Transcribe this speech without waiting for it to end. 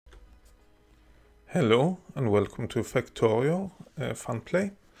Hello and welcome to Factorio Fun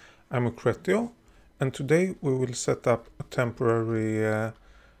Play. I'm Factorio and today we will set up a temporary,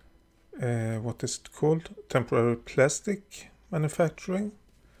 what is it called? Temporary plastic manufacturing,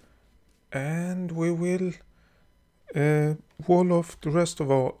 and we will wall off the rest of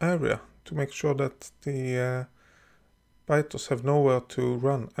our area to make sure that the biters have nowhere to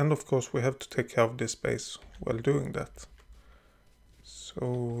run, and of course we have to take care of this space while doing that.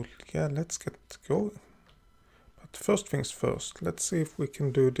 So yeah, let's get going. But first things first, let's see if we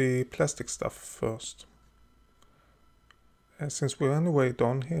can do the plastic stuff first. Since we're anyway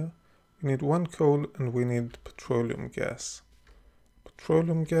down here, we need one coal and we need petroleum gas.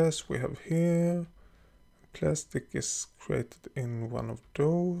 Petroleum gas we have here. Plastic is created in one of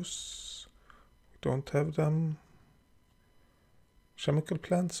those. We don't have them. Chemical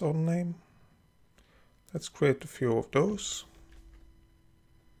plants our name. Let's create a few of those.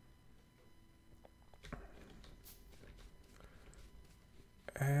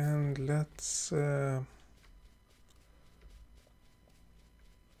 And let's while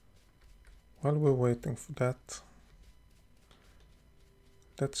we're waiting for that,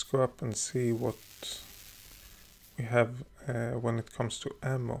 let's go up and see what we have when it comes to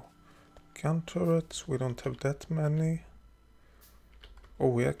ammo. Gun turrets, we don't have that many. Oh,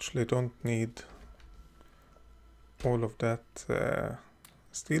 we actually don't need all of that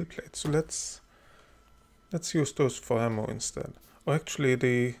steel plate, so let's use those for ammo instead. Oh, actually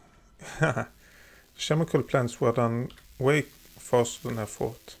the chemical plants were done way faster than I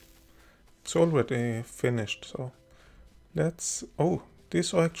thought. It's already finished, so let's... Oh,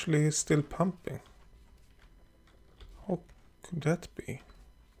 these are actually still pumping. How could that be?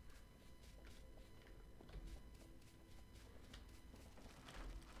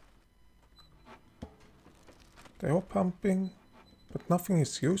 They are pumping, but nothing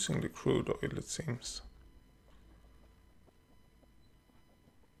is using the crude oil, it seems.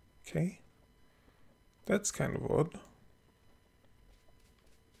 Okay, that's kind of odd.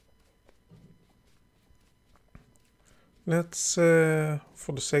 Let's, for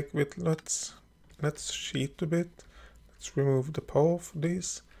the sake of it, let's cheat a bit. Let's remove the power for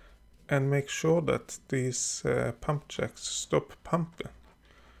these and make sure that these pump jacks stop pumping.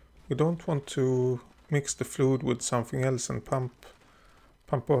 We don't want to mix the fluid with something else and pump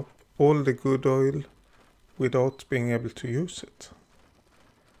up all the good oil without being able to use it.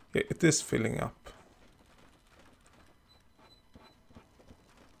 Yeah, it is filling up.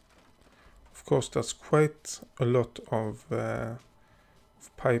 Of course, there's quite a lot of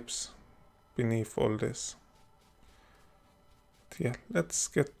pipes beneath all this. But yeah, let's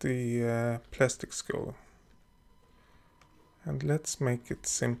get the plastics going. And let's make it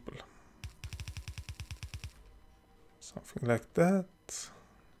simple. Something like that.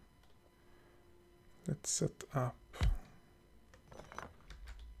 Let's set it up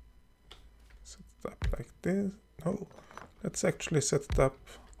like this. No, let's actually set it up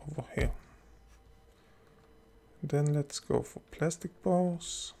over here. Then let's go for plastic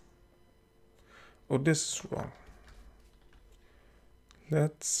bars. Oh, this is wrong.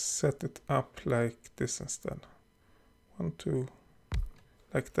 Let's set it up like this instead. 1, 2,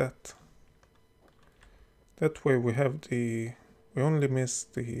 like that. That way we have we only miss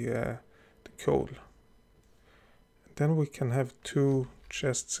the coal. And then we can have 2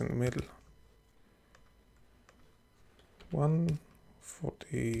 chests in the middle. One for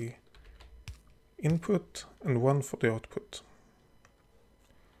the input and one for the output.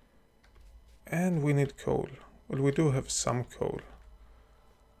 And we need coal. Well, we do have some coal.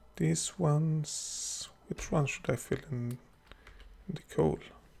 These ones, which one should I fill in the coal?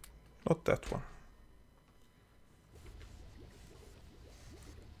 Not that one.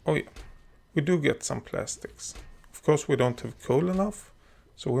 Oh yeah, we do get some plastics. Of course we don't have coal enough,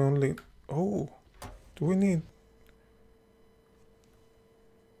 so we only... Oh, do we need...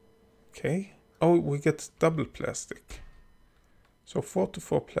 Okay. Oh, we get double plastic. So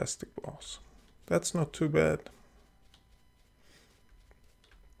 44 plastic bars. That's not too bad.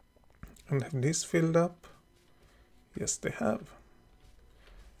 And have these filled up? Yes, they have.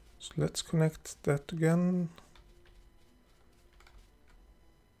 So let's connect that again.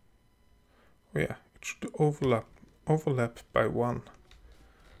 Oh yeah, it should overlap by 1.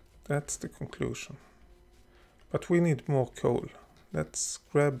 That's the conclusion. But we need more coal. Let's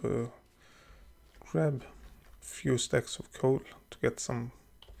grab a few stacks of coal to get some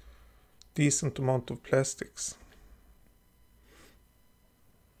decent amount of plastics.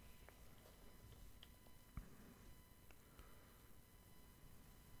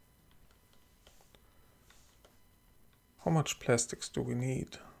 How much plastics do we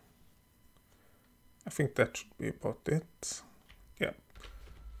need? I think that should be about it. Yeah.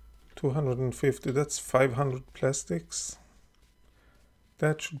 250, that's 500 plastics.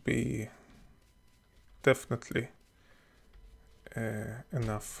 That should be definitely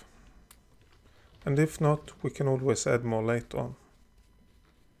enough. And if not, we can always add more later on.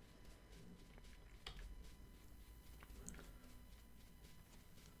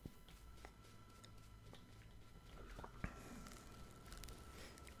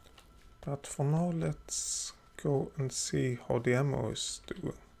 But for now, let's go and see how the ammo is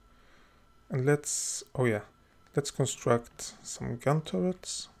doing. And let's construct some gun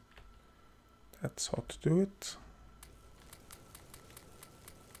turrets. That's how to do it.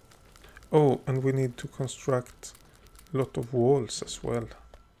 Oh, and we need to construct a lot of walls as well.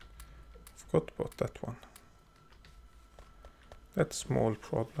 Forgot about that one. That's a small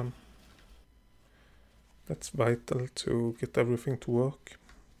problem. That's vital to get everything to work.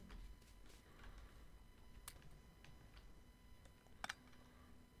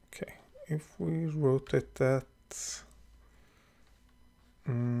 Okay, if we rotate that, let's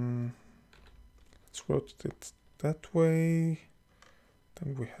rotate it that way.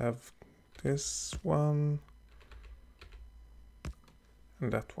 Then we have this one,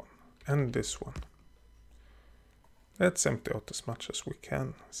 and that one, and this one. Let's empty out as much as we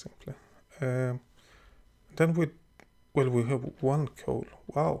can, simply. Then we have one coal.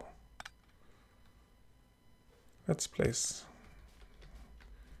 Wow. Let's place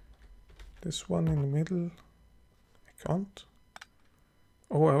this one in the middle. I can't.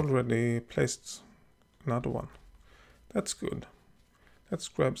 Oh, I already placed another one. That's good. Let's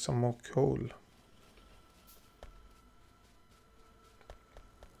grab some more coal.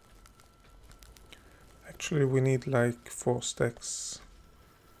 Actually, we need like 4 stacks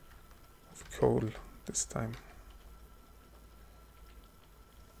of coal this time.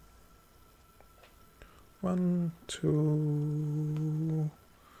 1, 2,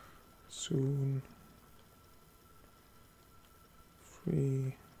 soon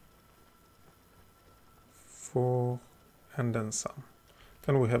 3, 4, and then some.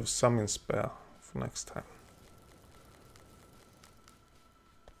 Then we have some in spare for next time.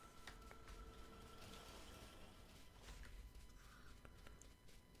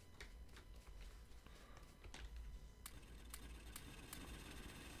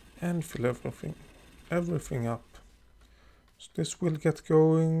 And fill everything up. So this will get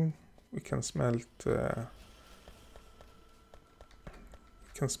going. We can smelt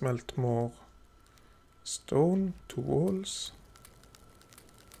more stone to walls.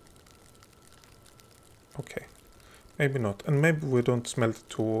 Okay, maybe not, and maybe we don't smelt it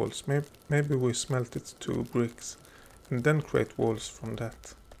to walls. Maybe we smelt it to bricks, and then create walls from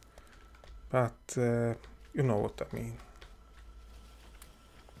that. But you know what I mean.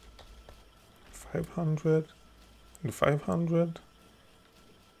 500 and 500.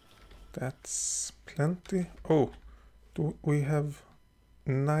 That's plenty. Oh, do we have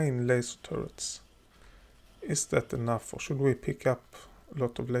 9 laser turrets? Is that enough, or should we pick up a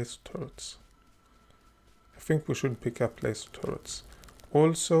lot of laser turrets? I think we should pick up laser turrets.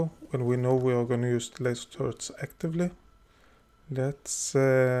 Also, when we know we are going to use the laser turrets actively, let's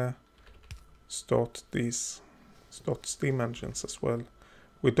start steam engines as well.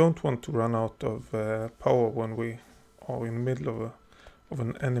 We don't want to run out of power when we are in the middle of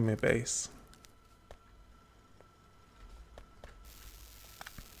an enemy base.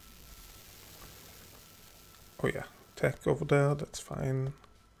 Oh yeah, attack over there, that's fine.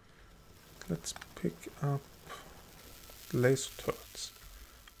 Let's pick up laser turrets.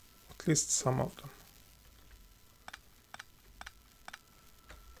 At least some of them.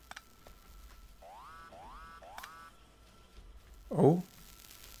 Oh,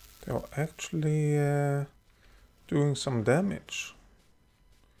 they are actually doing some damage.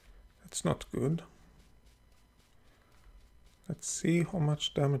 That's not good. Let's see how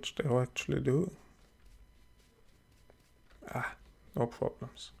much damage they are actually doing. Ah, no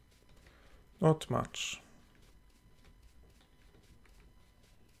problems. Not much.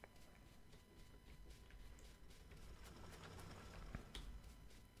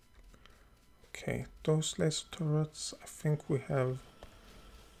 Okay, those laser turrets, I think we have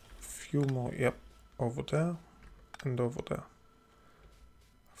a few more. Yep, over there and over there.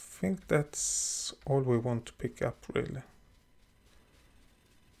 I think that's all we want to pick up, really.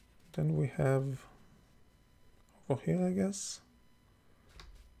 Then we have over here, I guess.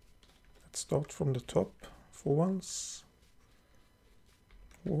 Let's start from the top for once.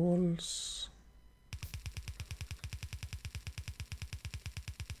 Walls.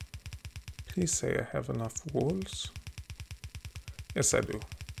 Please say I have enough walls. Yes, I do.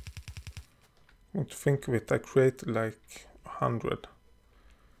 When to think of it, I created like 100.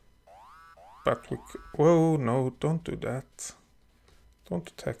 But we... Whoa, no, don't do that. Don't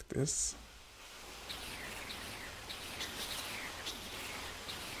attack this.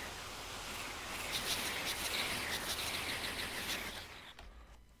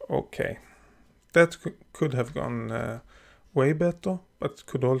 Okay. That could have gone way better, but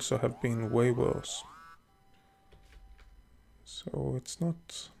could also have been way worse. So it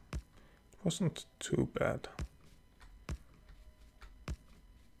wasn't too bad.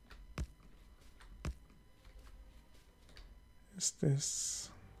 Is this...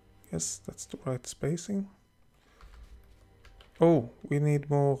 Yes, that's the right spacing. Oh, we need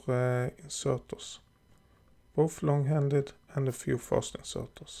more inserters. Both long-handed and a few fast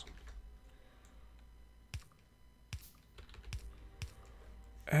inserters.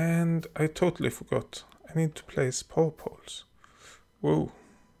 And I totally forgot. I need to place power poles. Whoa.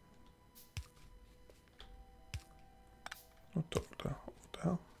 Not over there, over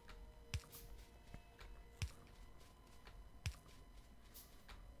there.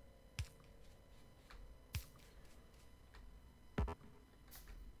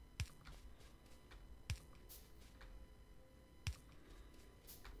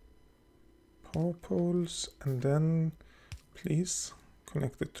 Power poles, and then please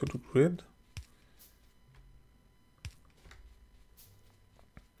connect it to the grid.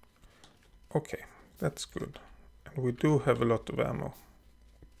 Okay, that's good. And we do have a lot of ammo.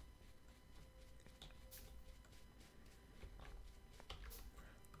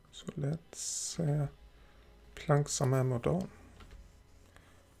 So let's plunk some ammo down.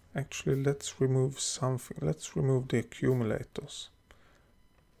 Actually, let's remove something. Let's remove the accumulators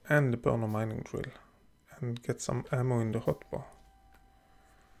and the burner mining drill and get some ammo in the hotbar.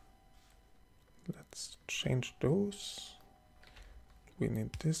 Let's change those. We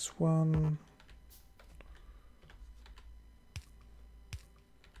need this one.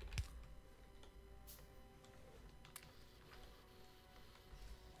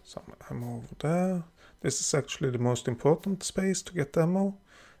 Some ammo over there. This is actually the most important space to get ammo,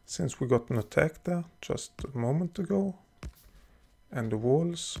 since we got an attack there just a moment ago. And the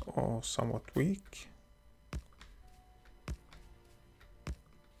walls are somewhat weak.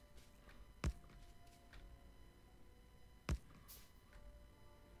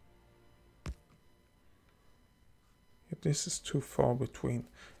 Yeah, this is too far between.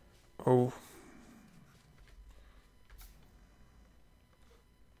 Oh.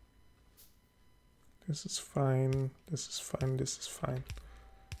 This is fine, this is fine, this is fine.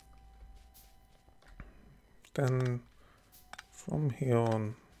 Then from here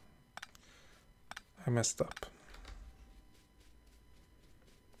on, I messed up.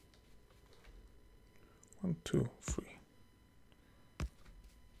 1, 2, 3.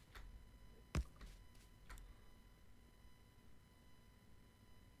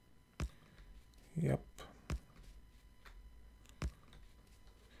 Yep.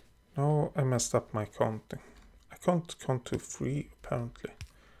 Now I messed up my counting. I can't count to 3 apparently.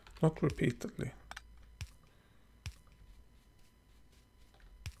 Not repeatedly.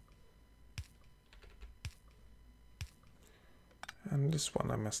 And this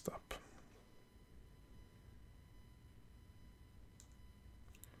one I messed up.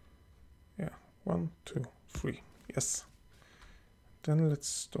 Yeah, 1, 2, 3. Yes. Then let's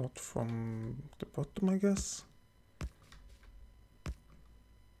start from the bottom, I guess.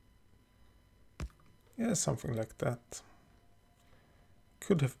 Yeah, something like that.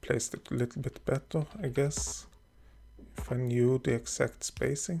 Could have placed it a little bit better, I guess, if I knew the exact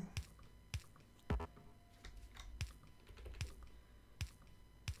spacing.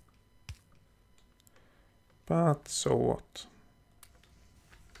 But so what?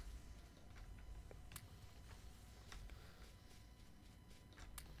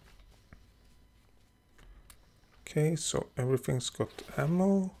 Okay, so everything's got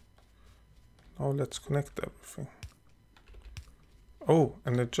ammo. Now let's connect everything. Oh,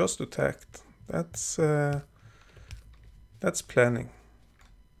 and it just attacked. That's planning.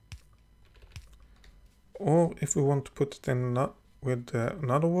 Or if we want to put it in with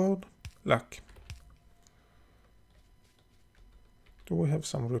another word, luck. Do we have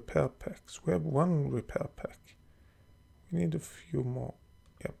some repair packs? We have 1 repair pack. We need a few more.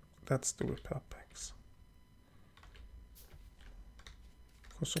 Yep, that's the repair packs.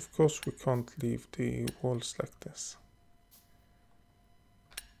 Because of course we can't leave the walls like this.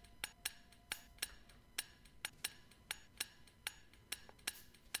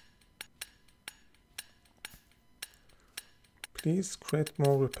 Please create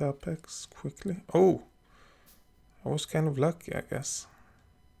more repair packs quickly. Oh, I was kind of lucky, I guess.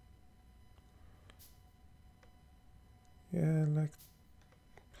 Yeah, like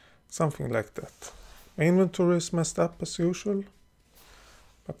something like that. My inventory is messed up as usual,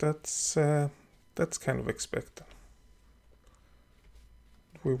 but that's kind of expected.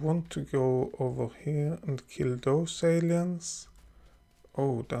 We want to go over here and kill those aliens.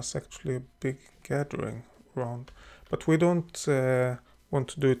 Oh, there's actually a big gathering around, but we don't want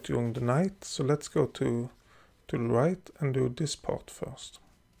to do it during the night, so let's go to the right and do this part first.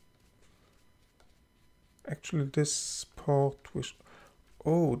 Actually, this part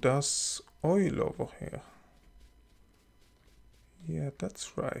oh, there's oil over here. Yeah,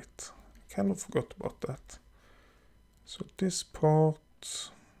 that's right. I kind of forgot about that. So this part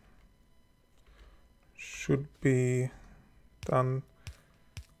should be done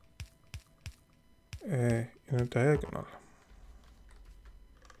in a diagonal.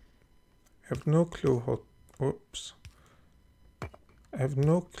 I have no clue oops. I have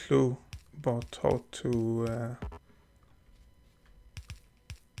no clue about how to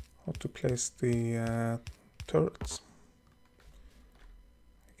place the turrets.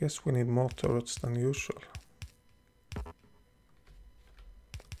 I guess we need more turrets than usual.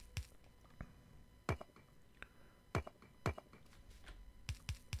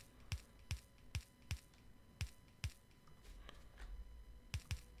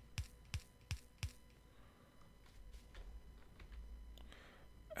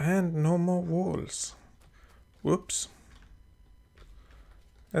 And no more walls. Whoops.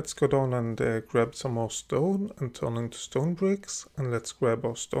 Let's go down and grab some more stone and turn into stone bricks. And let's grab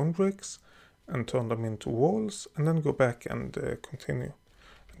our stone bricks and turn them into walls. And then go back and continue.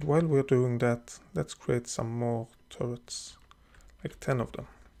 And while we're doing that, let's create some more turrets. Like 10 of them.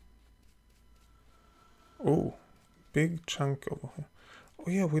 Oh, big chunk over here.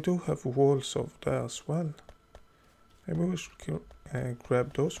 Oh yeah, we do have walls over there as well. Maybe we should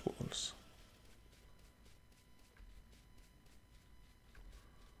grab those walls.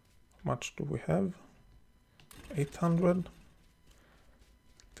 How much do we have? 800.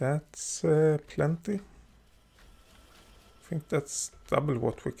 That's plenty. I think that's double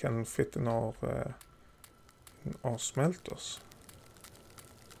what we can fit in our smelters.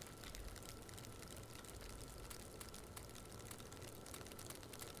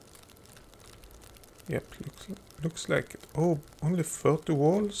 Yep, looks like it. Oh, only 30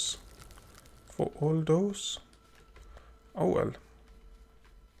 walls for all those. Oh well.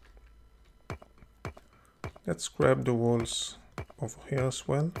 Let's grab the walls over here as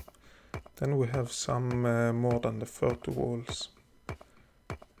well. Then we have some more than the 30 walls.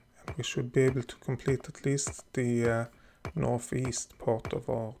 And we should be able to complete at least the northeast part of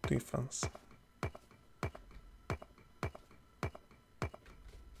our defense.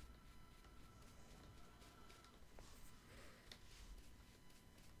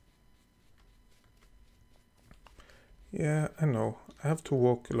 Yeah, I know. I have to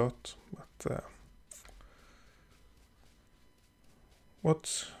walk a lot, but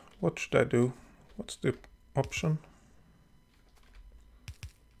what should I do? What's the option?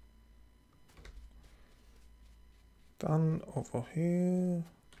 Done over here.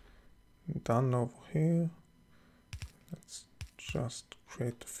 Done over here. Let's just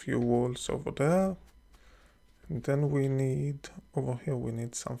create a few walls over there. And then we need, over here we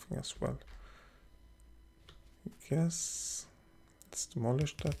need something as well. I guess let's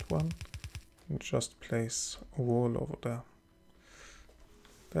demolish that one and just place a wall over there.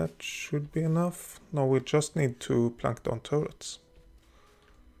 That should be enough. Now we just need to plank down turrets.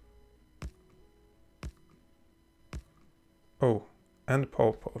 Oh, and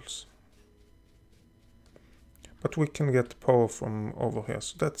power poles. But we can get power from over here,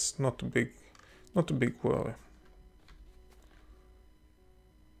 so that's not a big worry.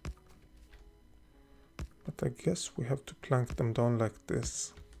 But I guess we have to plank them down like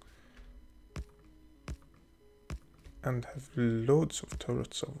this. And have loads of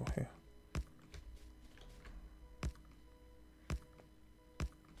turrets over here.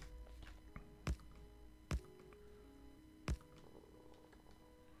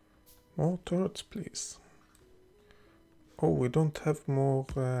 More turrets, please. Oh, we don't have more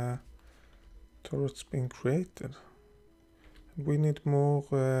turrets being created. We need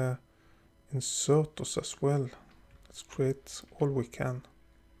more inserters as well. Let's create all we can.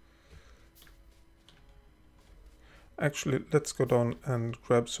 Actually, let's go down and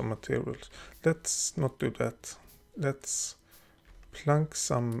grab some materials. Let's not do that. Let's plunk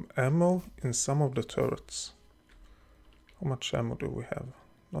some ammo in some of the turrets. How much ammo do we have?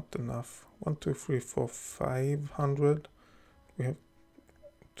 Not enough. 1, 2, 3, 4, 500. We have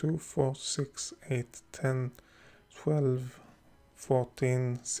 2, 4, 6, 8, 10, 12,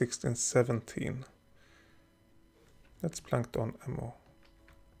 14, 16, 17. Let's blank down ammo.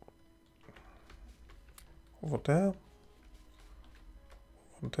 Over there.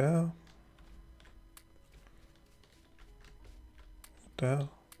 Over there. Over there.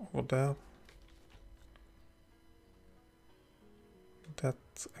 Over there.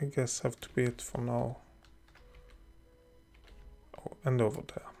 That, I guess, have to be it for now. Oh, and over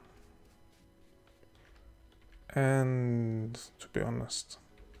there. And, to be honest,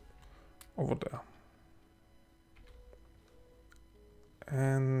 over there.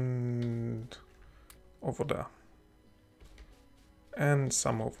 And over there. And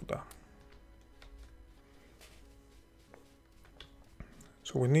some over there.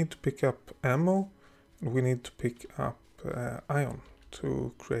 So we need to pick up ammo, and we need to pick up iron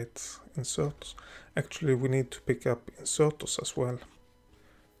to create inserters. Actually, we need to pick up inserters as well.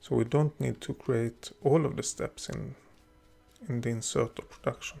 So we don't need to create all of the steps in the inserter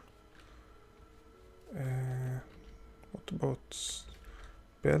production. What about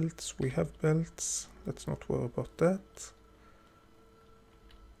belts? We have belts. Let's not worry about that.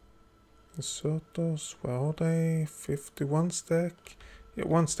 Inserters, where are they? 51 stack. Yeah,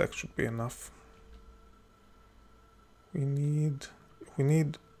 1 stack should be enough. We need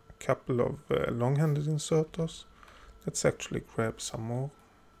a couple of long-handed inserters. Let's actually grab some more.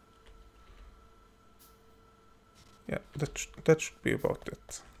 Yeah, that should be about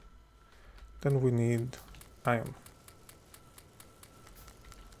it. Then we need iron.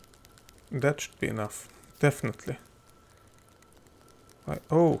 That should be enough, definitely.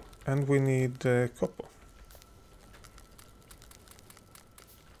 Oh, and we need copper.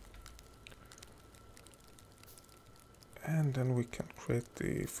 And then we can create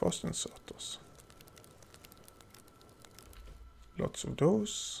the fast inserters. Lots of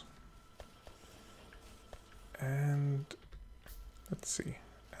those. And let's see,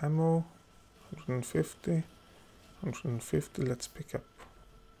 ammo, 150, 150, let's pick up,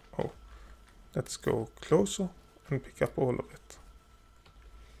 oh, let's go closer and pick up all of it.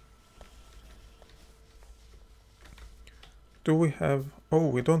 Do we have, oh,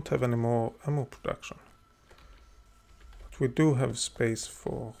 we don't have any more ammo production. But we do have space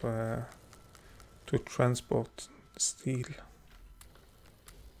for, to transport steel.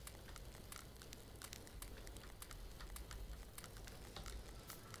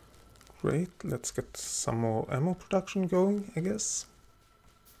 Great, let's get some more ammo production going, I guess.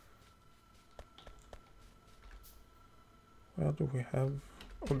 Where do we have?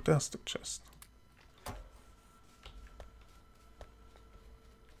 Oh, there's the chest.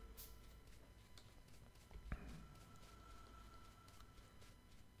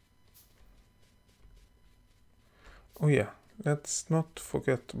 Oh yeah, let's not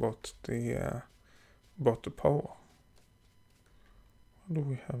forget about the power. What do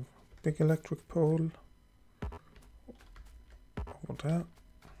we have? Big electric pole over there,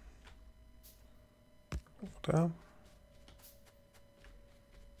 over there,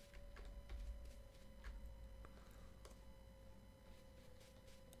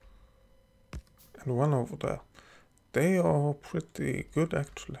 and one over there. They are pretty good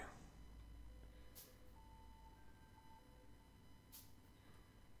actually.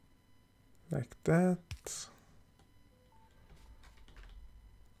 Like that.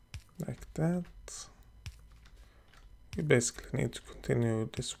 Like that. We basically need to continue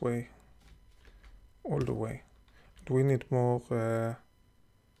this way all the way. Do we need more? Oh,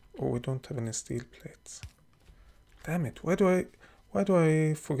 we don't have any steel plates. Damn it! Why do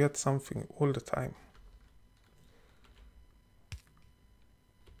I forget something all the time?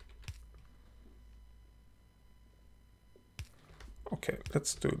 Okay,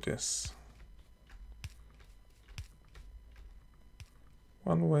 let's do this.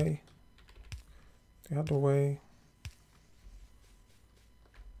 One way, the other way.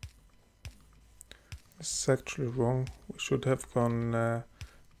 This is actually wrong. We should have gone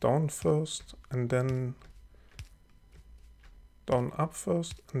down first and then down up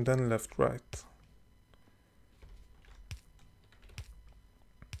first and then left right.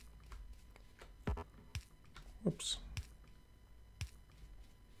 Oops.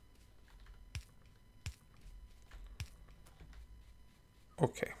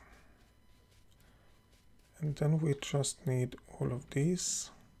 Okay. And then we just need all of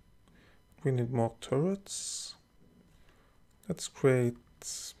these. We need more turrets. Let's create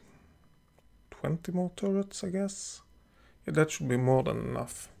 20 more turrets, I guess. Yeah, that should be more than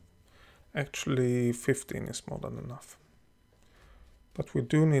enough. Actually, 15 is more than enough. But we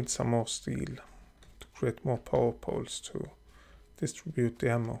do need some more steel to create more power poles to distribute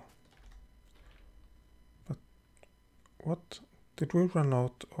the ammo. But what? Did we run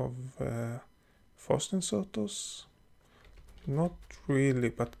out of fast inserters? Not really,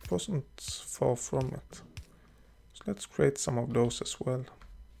 but it wasn't far from it. So let's create some of those as well.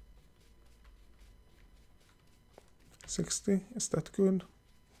 60, is that good?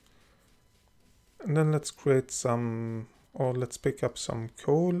 And then let's create some, or let's pick up some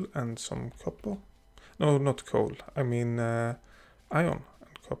coal and some copper. No, not coal, I mean iron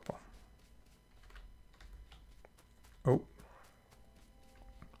and copper. Oh,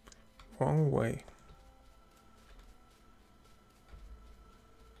 wrong way.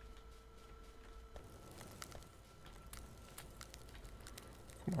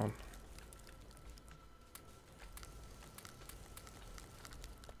 Come on.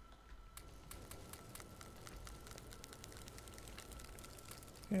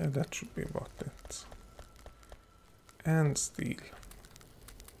 Yeah, that should be about it. And steel.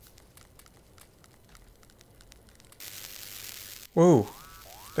 Whoa,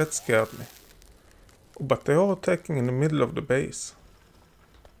 that scared me. But they are attacking in the middle of the base.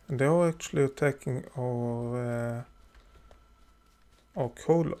 And they are actually attacking our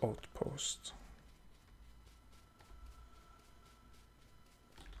coal outpost.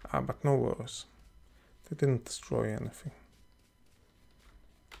 But no worries. They didn't destroy anything.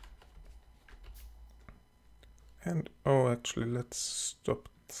 And actually let's stop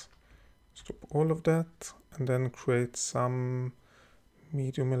all of that and then create some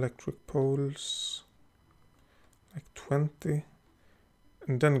medium electric poles, like 20,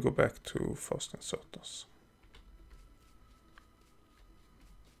 and then go back to fast inserters.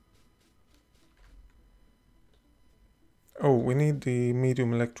 Oh, we need the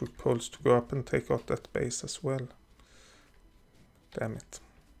medium electric poles to go up and take out that base as well. Damn it.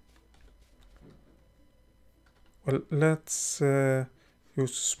 Well, let's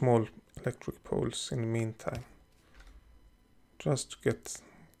use small electric poles in the meantime. Just to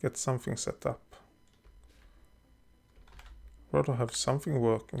get something set up. Rather have something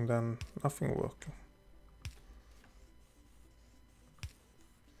working than nothing working.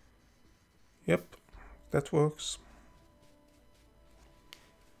 Yep, that works.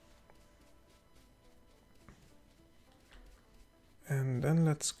 And then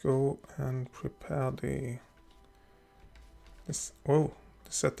let's go and prepare the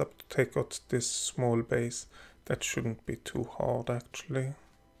setup to take out this small base. That shouldn't be too hard actually.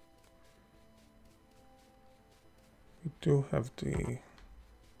 We do have the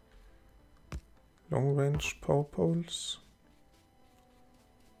long range power poles.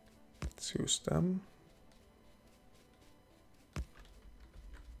 Let's use them.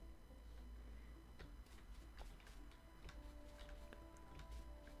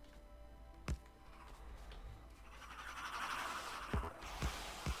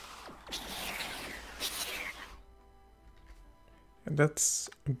 And that's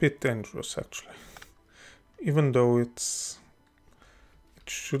a bit dangerous actually. Even though it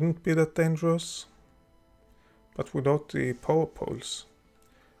shouldn't be that dangerous. But without the power poles,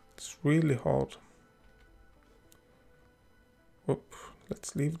 it's really hard. Whoop,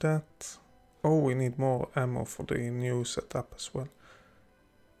 let's leave that. Oh, we need more ammo for the new setup as well.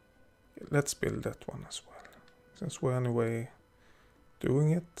 Let's build that one as well. Since we're anyway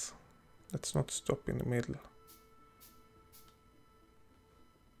doing it, let's not stop in the middle.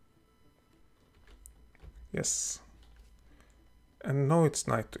 Yes. And now it's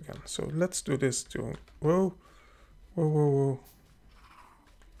night again, so let's do this during... Whoa! Whoa, whoa, whoa.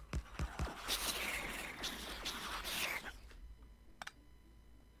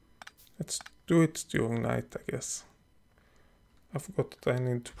 Let's do it during night, I guess. I forgot that I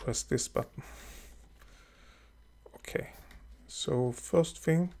need to press this button. Okay, so first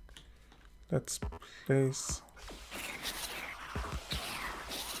thing, let's place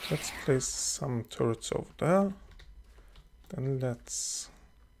some turrets over there. Then let's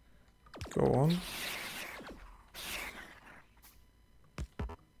go on.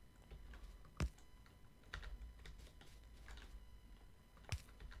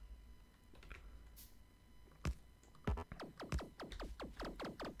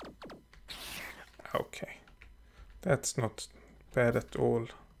 Okay, that's not bad at all.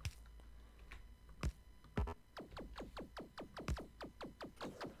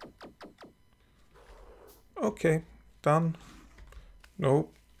 Okay, done. No,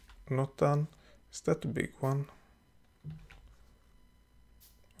 not done. Is that a big one?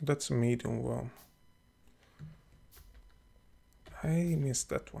 That's a medium worm. I missed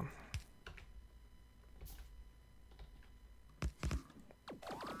that one.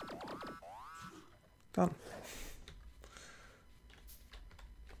 Done.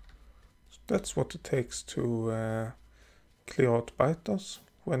 So that's what it takes to clear out biters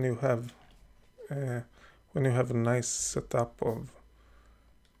when you have when you have a nice setup of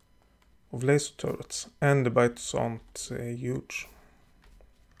laser turrets and the biters aren't huge.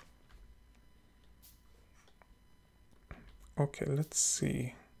 Okay, let's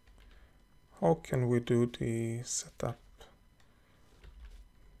see. How can we do the setup,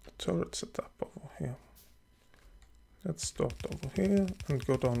 the turret setup over here? Let's start over here and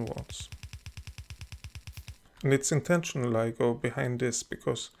go downwards. And it's intentional I go behind this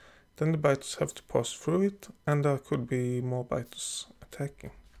because then the biters have to pass through it and there could be more biters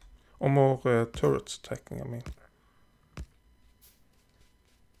attacking. Or more turrets attacking, I mean.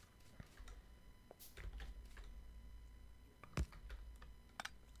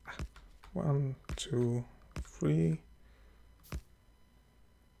 One, two, three.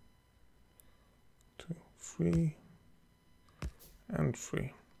 2, 3. And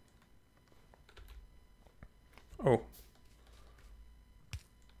 3. Oh.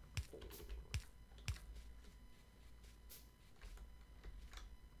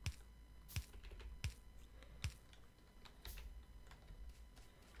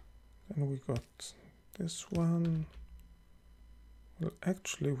 Then we got this one. Well,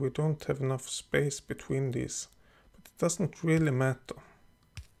 actually we don't have enough space between these, but it doesn't really matter.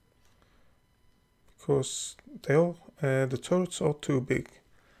 Because the turrets are too big,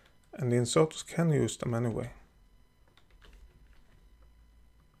 and the inserters can use them anyway.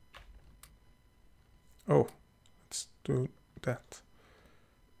 Oh, let's do that.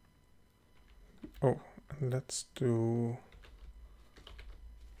 Oh, and let's do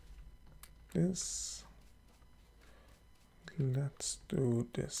this. Let's do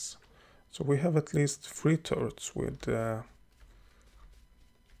this. So we have at least 3 turrets with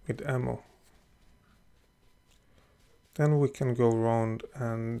ammo. Then we can go around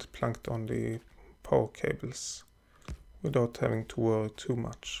and plunk down the power cables without having to worry too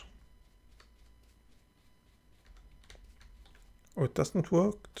much. Oh, it doesn't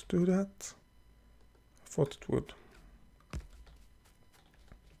work to do that? I thought it would.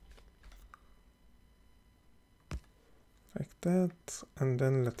 Like that, and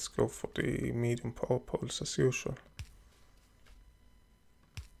then let's go for the medium power poles as usual.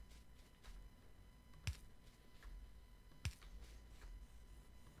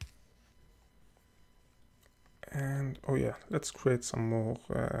 And oh yeah, let's create some more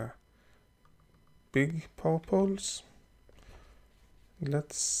big power poles.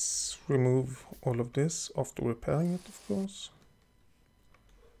 Let's remove all of this after repairing it, of course.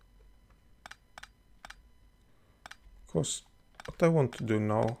 Because what I want to do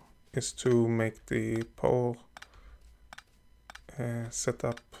now is to make the power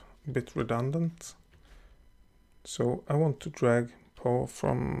setup a bit redundant. So I want to drag power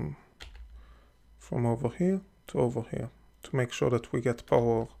from over here to over here to make sure that we get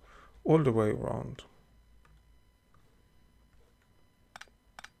power all the way around.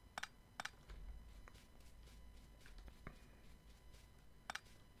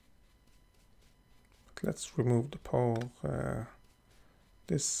 But let's remove the power,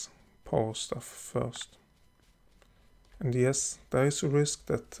 this power stuff first. And yes, there is a risk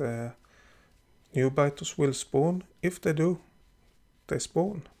that new biters will spawn. If they do, they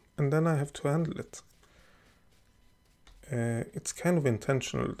spawn, and then I have to handle it. It's kind of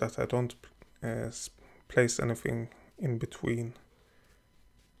intentional that I don't place anything in between.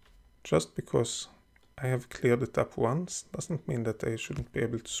 Just because I have cleared it up once doesn't mean that they shouldn't be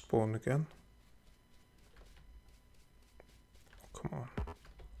able to spawn again. Oh, come on.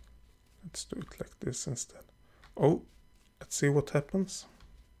 Let's do it like this instead. Oh, let's see what happens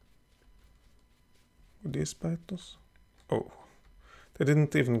with these biters. Oh, they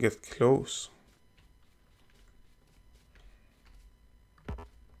didn't even get close.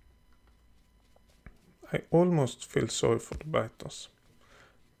 I almost feel sorry for the biters,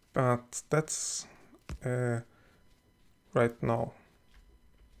 but that's right now.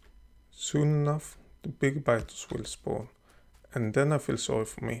 Soon enough, the big biters will spawn, and then I feel sorry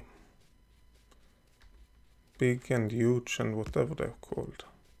for me. Big and huge and whatever they're called.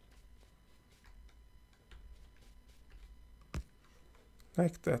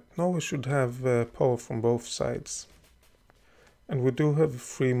 Like that. Now we should have power from both sides. And we do have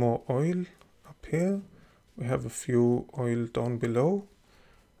 3 more oil up here. We have a few oil down below.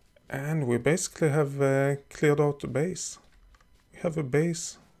 And we basically have cleared out the base. We have a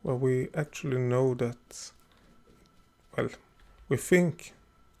base where we actually know that, well, we think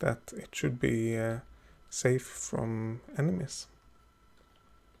that it should be safe from enemies.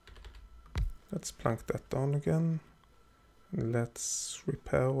 Let's plunk that down again. Let's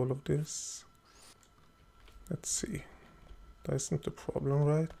repair all of this. Let's see. There isn't a problem,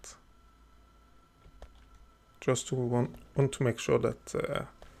 right? just to want to make sure that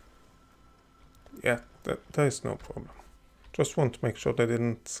yeah, that there is no problem. Just want to make sure they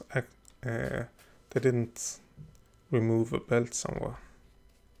didn't remove a belt somewhere.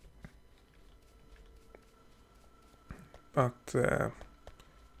 But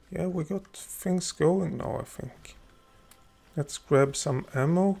yeah, we got things going now, I think. Let's grab some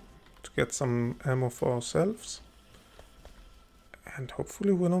ammo to get some ammo for ourselves. And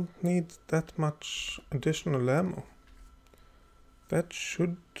hopefully we don't need that much additional ammo. That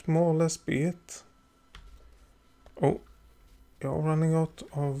should more or less be it. Oh, you're running out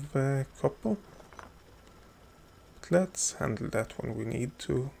of copper. But let's handle that when we need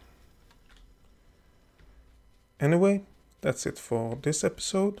to. Anyway, that's it for this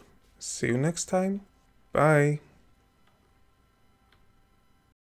episode. See you next time. Bye.